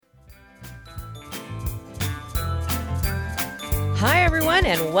Hi, everyone,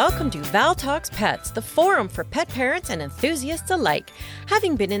 and welcome to Val Talks Pets, the forum for pet parents and enthusiasts alike.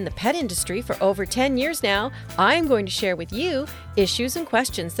 Having been in the pet industry for over 10 years now, I am going to share with you issues and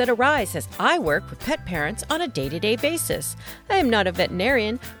questions that arise as I work with pet parents on a day-to-day basis. I am not a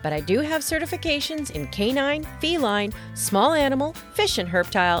veterinarian, but I do have certifications in canine, feline, small animal, fish and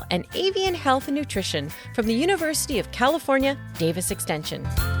herptile, and avian health and nutrition from the University of California, Davis Extension.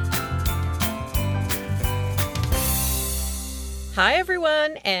 Hi,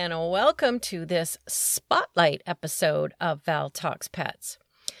 everyone, and welcome to this spotlight episode of Val Talks Pets.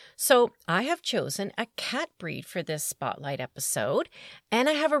 So I have chosen a cat breed for this spotlight episode, and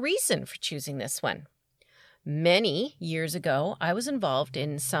I have a reason for choosing this one. Many years ago, I was involved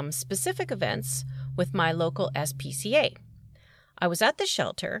in some specific events with my local SPCA. I was at the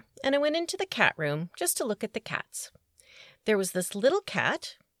shelter, and I went into the cat room just to look at the cats. There was this little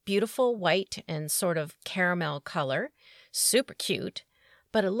cat, beautiful white and sort of caramel color, super cute,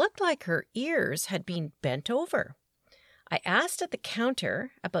 but it looked like her ears had been bent over. I asked at the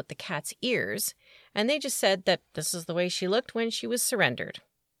counter about the cat's ears, and they just said that this is the way she looked when she was surrendered.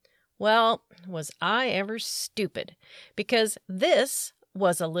 Well, was I ever stupid, because this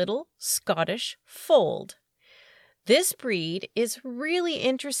was a little Scottish fold. This breed is really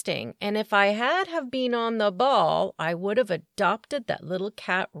interesting, and if I had been on the ball, I would have adopted that little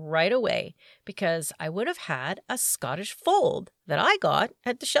cat right away because I would have had a Scottish fold that I got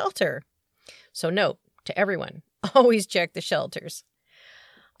at the shelter. So note to everyone, always check the shelters.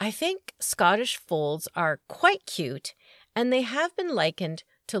 I think Scottish folds are quite cute, and they have been likened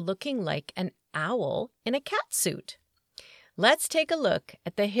to looking like an owl in a cat suit. Let's take a look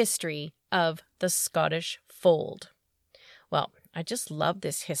at the history of the Scottish fold. Well, I just love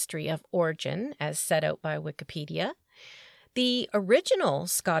this history of origin as set out by Wikipedia. The original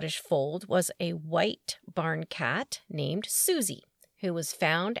Scottish fold was a white barn cat named Susie, who was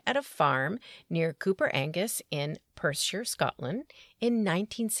found at a farm near Cooper Angus in Perthshire, Scotland in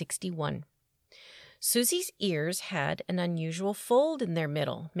 1961. Susie's ears had an unusual fold in their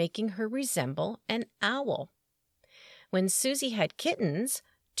middle, making her resemble an owl. When Susie had kittens,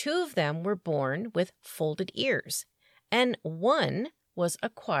 2 of them were born with folded ears, and 1 was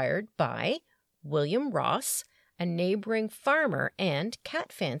acquired by William Ross, a neighboring farmer and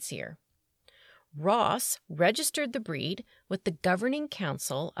cat fancier. Ross registered the breed with the Governing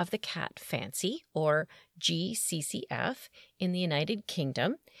Council of the Cat Fancy, or GCCF, in the United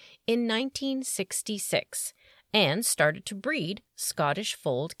Kingdom in 1966 and started to breed Scottish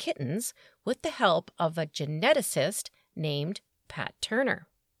fold kittens with the help of a geneticist named Pat Turner.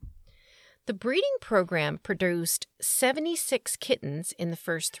 The breeding program produced 76 kittens in the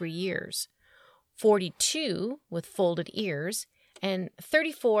first 3 years, 42 with folded ears, and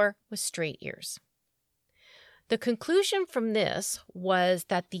 34 with straight ears. The conclusion from this was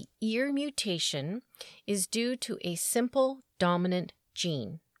that the ear mutation is due to a simple dominant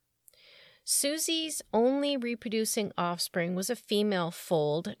gene. Susie's only reproducing offspring was a female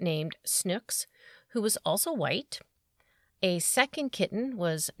fold named Snooks, who was also white. A second kitten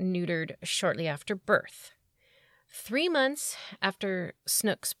was neutered shortly after birth. 3 months after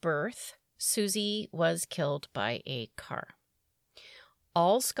Snook's birth, Susie was killed by a car.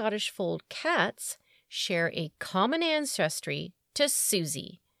 All Scottish fold cats share a common ancestry to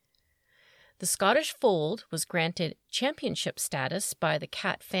Susie. The Scottish fold was granted championship status by the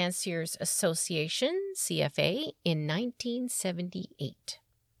Cat Fanciers Association, CFA, in 1978.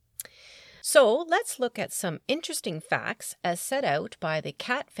 So let's look at some interesting facts as set out by the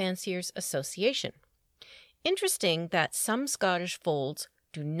Cat Fanciers Association. Interesting that some Scottish folds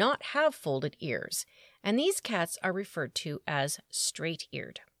do not have folded ears, and these cats are referred to as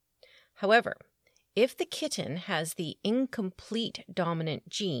straight-eared. However, if the kitten has the incomplete dominant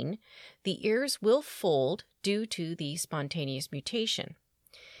gene, the ears will fold due to the spontaneous mutation.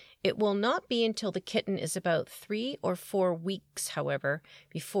 It will not be until the kitten is about 3 or 4 weeks, however,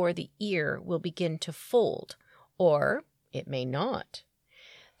 before the ear will begin to fold, or it may not.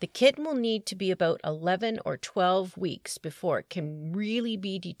 The kitten will need to be about 11 or 12 weeks before it can really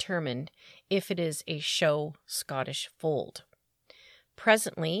be determined if it is a show Scottish fold.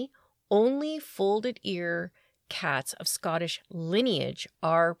 Presently, only folded ear cats of Scottish lineage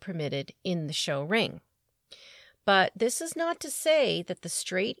are permitted in the show ring. But this is not to say that the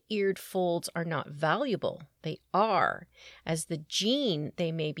straight-eared folds are not valuable. They are, as the gene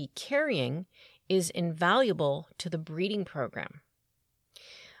they may be carrying is invaluable to the breeding program.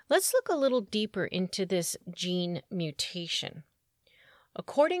 Let's look a little deeper into this gene mutation.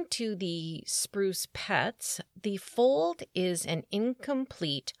 According to the Spruce Pets, the fold is an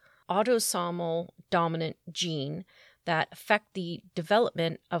incomplete autosomal dominant gene that affect the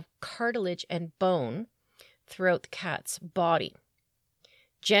development of cartilage and bone throughout the cat's body.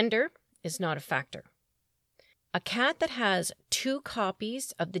 Gender is not a factor. A cat that has 2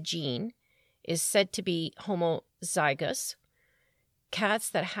 copies of the gene is said to be homozygous. Cats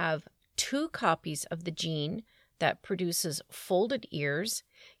that have 2 copies of the gene that produces folded ears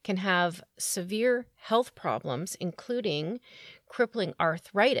can have severe health problems, including crippling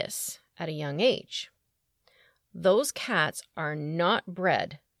arthritis at a young age. Those cats are not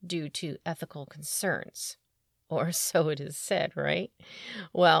bred due to ethical concerns. Or so it is said, right?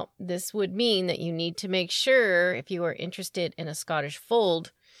 Well, this would mean that you need to make sure, if you are interested in a Scottish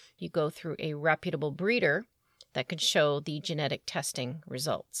fold, you go through a reputable breeder that can show the genetic testing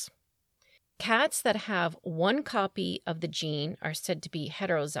results. Cats that have 1 copy of the gene are said to be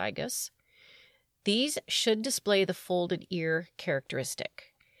heterozygous. These should display the folded ear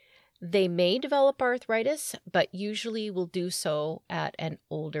characteristic. They may develop arthritis, but usually will do so at an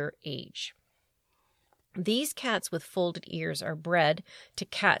older age. These cats with folded ears are bred to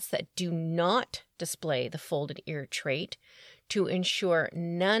cats that do not display the folded ear trait to ensure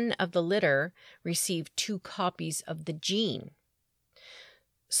none of the litter receive 2 copies of the gene.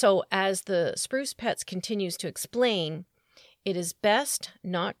 So as the Spruce Pets continues to explain, it is best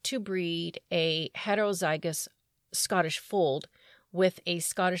not to breed a heterozygous Scottish fold with a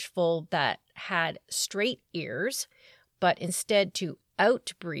Scottish fold that had straight ears, but instead to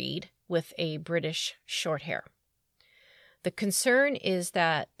outbreed with a British Shorthair. The concern is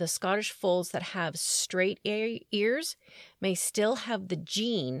that the Scottish folds that have straight ears may still have the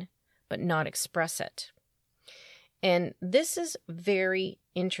gene, but not express it. And this is very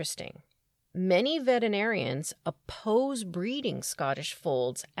interesting. Many veterinarians oppose breeding Scottish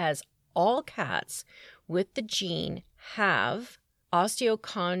folds as all cats with the gene have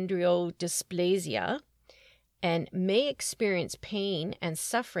osteochondrodysplasia and may experience pain and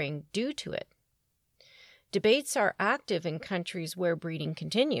suffering due to it. Debates are active in countries where breeding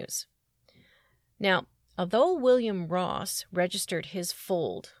continues. Now, although William Ross registered his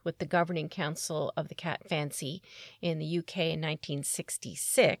fold with the Governing Council of the Cat Fancy in the UK in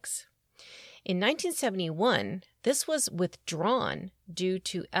 1966, in 1971, this was withdrawn due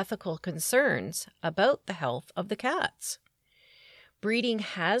to ethical concerns about the health of the cats. Breeding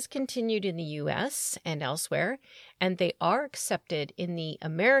has continued in the US and elsewhere, and they are accepted in the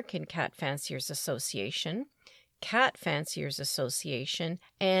American Cat Fanciers Association, Cat Fanciers Association,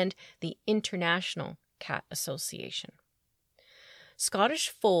 and the International Cat Association. Scottish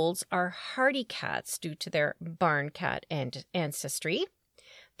folds are hardy cats due to their barn cat ancestry.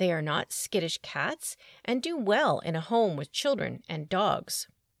 They are not skittish cats and do well in a home with children and dogs.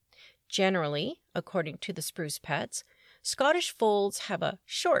 Generally, according to the Spruce Pets, Scottish folds have a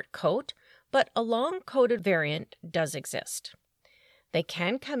short coat, but a long-coated variant does exist. They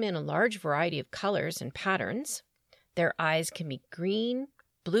can come in a large variety of colors and patterns. Their eyes can be green,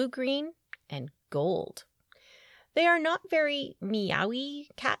 blue-green, and gold. They are not very meowy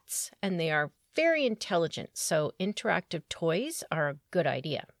cats, and they are very intelligent, so interactive toys are a good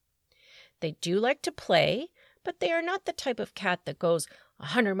idea. They do like to play, but they are not the type of cat that goes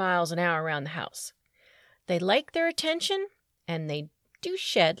 100 miles an hour around the house. They like their attention, and they do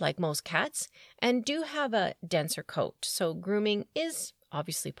shed like most cats, and do have a denser coat, so grooming is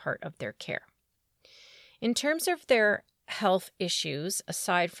obviously part of their care. In terms of their health issues,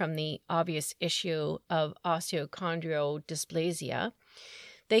 aside from the obvious issue of osteochondrodysplasia,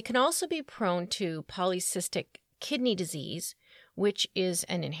 they can also be prone to polycystic kidney disease, which is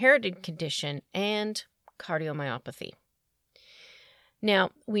an inherited condition, and cardiomyopathy.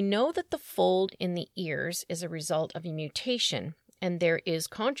 Now, we know that the fold in the ears is a result of a mutation, and there is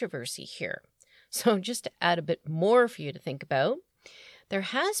controversy here. So just to add a bit more for you to think about, there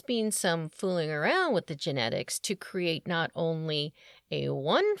has been some fooling around with the genetics to create not only a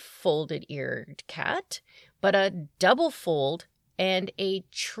one-folded-eared cat, but a double fold and a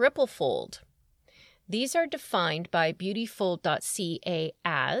triple fold. These are defined by beautyfold.ca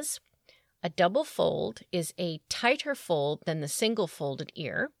as: a double fold is a tighter fold than the single folded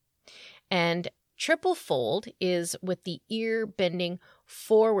ear, and triple fold is with the ear bending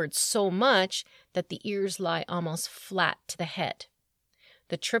forward so much that the ears lie almost flat to the head.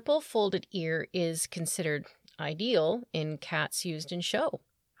 The triple folded ear is considered ideal in cats used in show.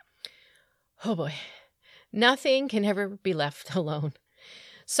 Oh boy, nothing can ever be left alone.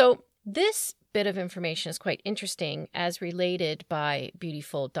 So this bit of information is quite interesting as related by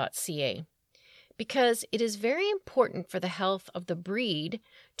beautyfold.ca, because it is very important for the health of the breed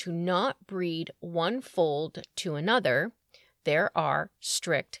to not breed one fold to another. There are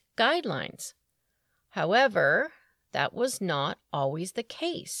strict guidelines. However, that was not always the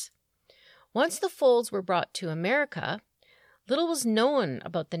case. Once the folds were brought to America, little was known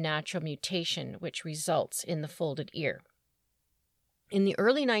about the natural mutation which results in the folded ear. In the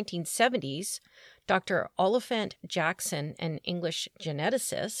early 1970s, Dr. Oliphant Jackson, an English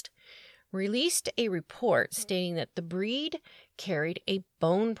geneticist, released a report stating that the breed carried a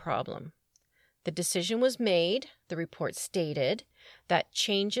bone problem. The decision was made, the report stated, that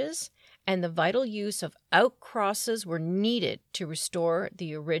changes and the vital use of outcrosses were needed to restore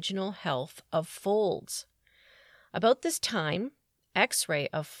the original health of folds. About this time, X-ray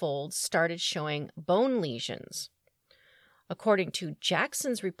of folds started showing bone lesions. According to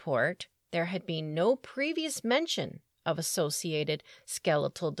Jackson's report, there had been no previous mention of associated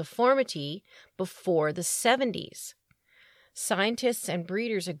skeletal deformity before the 70s. Scientists and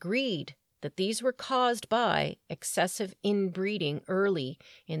breeders agreed that these were caused by excessive inbreeding early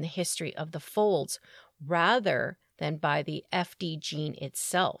in the history of the folds, rather than by the FD gene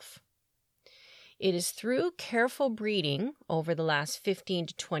itself. It is through careful breeding over the last 15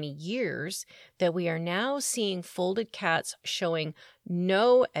 to 20 years that we are now seeing folded cats showing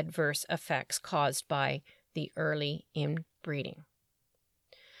no adverse effects caused by the early inbreeding.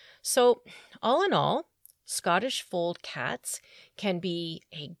 So, all in all, Scottish fold cats can be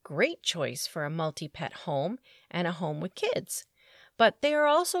a great choice for a multi-pet home and a home with kids, but they are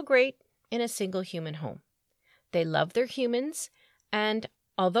also great in a single human home. They love their humans, and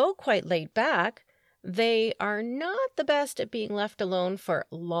although quite laid back, they are not the best at being left alone for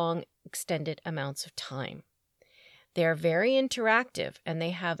long, extended amounts of time. They are very interactive, and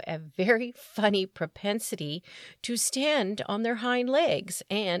they have a very funny propensity to stand on their hind legs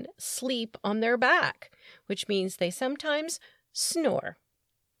and sleep on their back, which means they sometimes snore.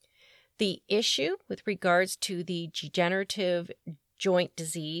 The issue with regards to the degenerative joint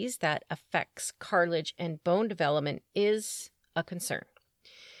disease that affects cartilage and bone development is a concern.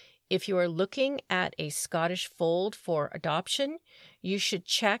 If you are looking at a Scottish fold for adoption, you should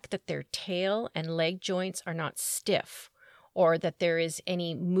check that their tail and leg joints are not stiff or that there is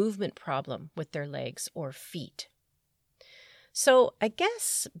any movement problem with their legs or feet. So I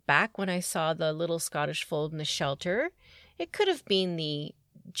guess back when I saw the little Scottish fold in the shelter, it could have been the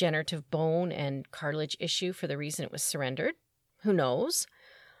degenerative bone and cartilage issue for the reason it was surrendered. Who knows?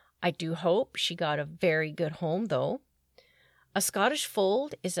 I do hope she got a very good home though. A Scottish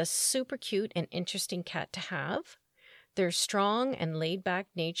fold is a super cute and interesting cat to have. Their strong and laid-back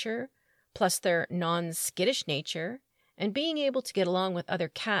nature, plus their non-skittish nature, and being able to get along with other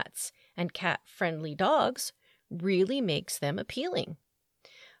cats and cat-friendly dogs really makes them appealing.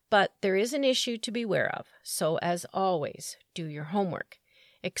 But there is an issue to be aware of, so as always, do your homework.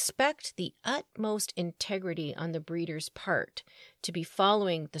 Expect the utmost integrity on the breeder's part to be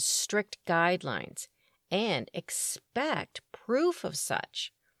following the strict guidelines, and expect proof of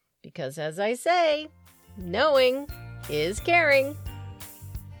such, because as I say, knowing is caring.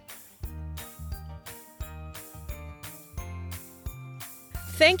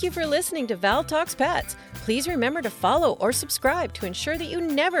 Thank you for listening to Val Talks Pets. Please remember to follow or subscribe to ensure that you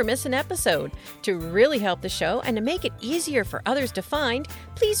never miss an episode. To really help the show and to make it easier for others to find,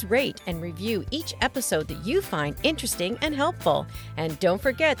 please rate and review each episode that you find interesting and helpful. And don't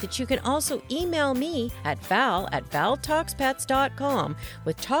forget that you can also email me at val@valtalkspets.com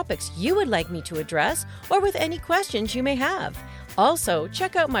with topics you would like me to address or with any questions you may have. Also,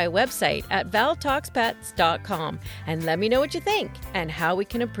 check out my website at valtalkspets.com and let me know what you think and how we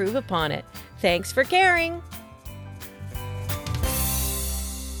can improve upon it. Thanks for caring.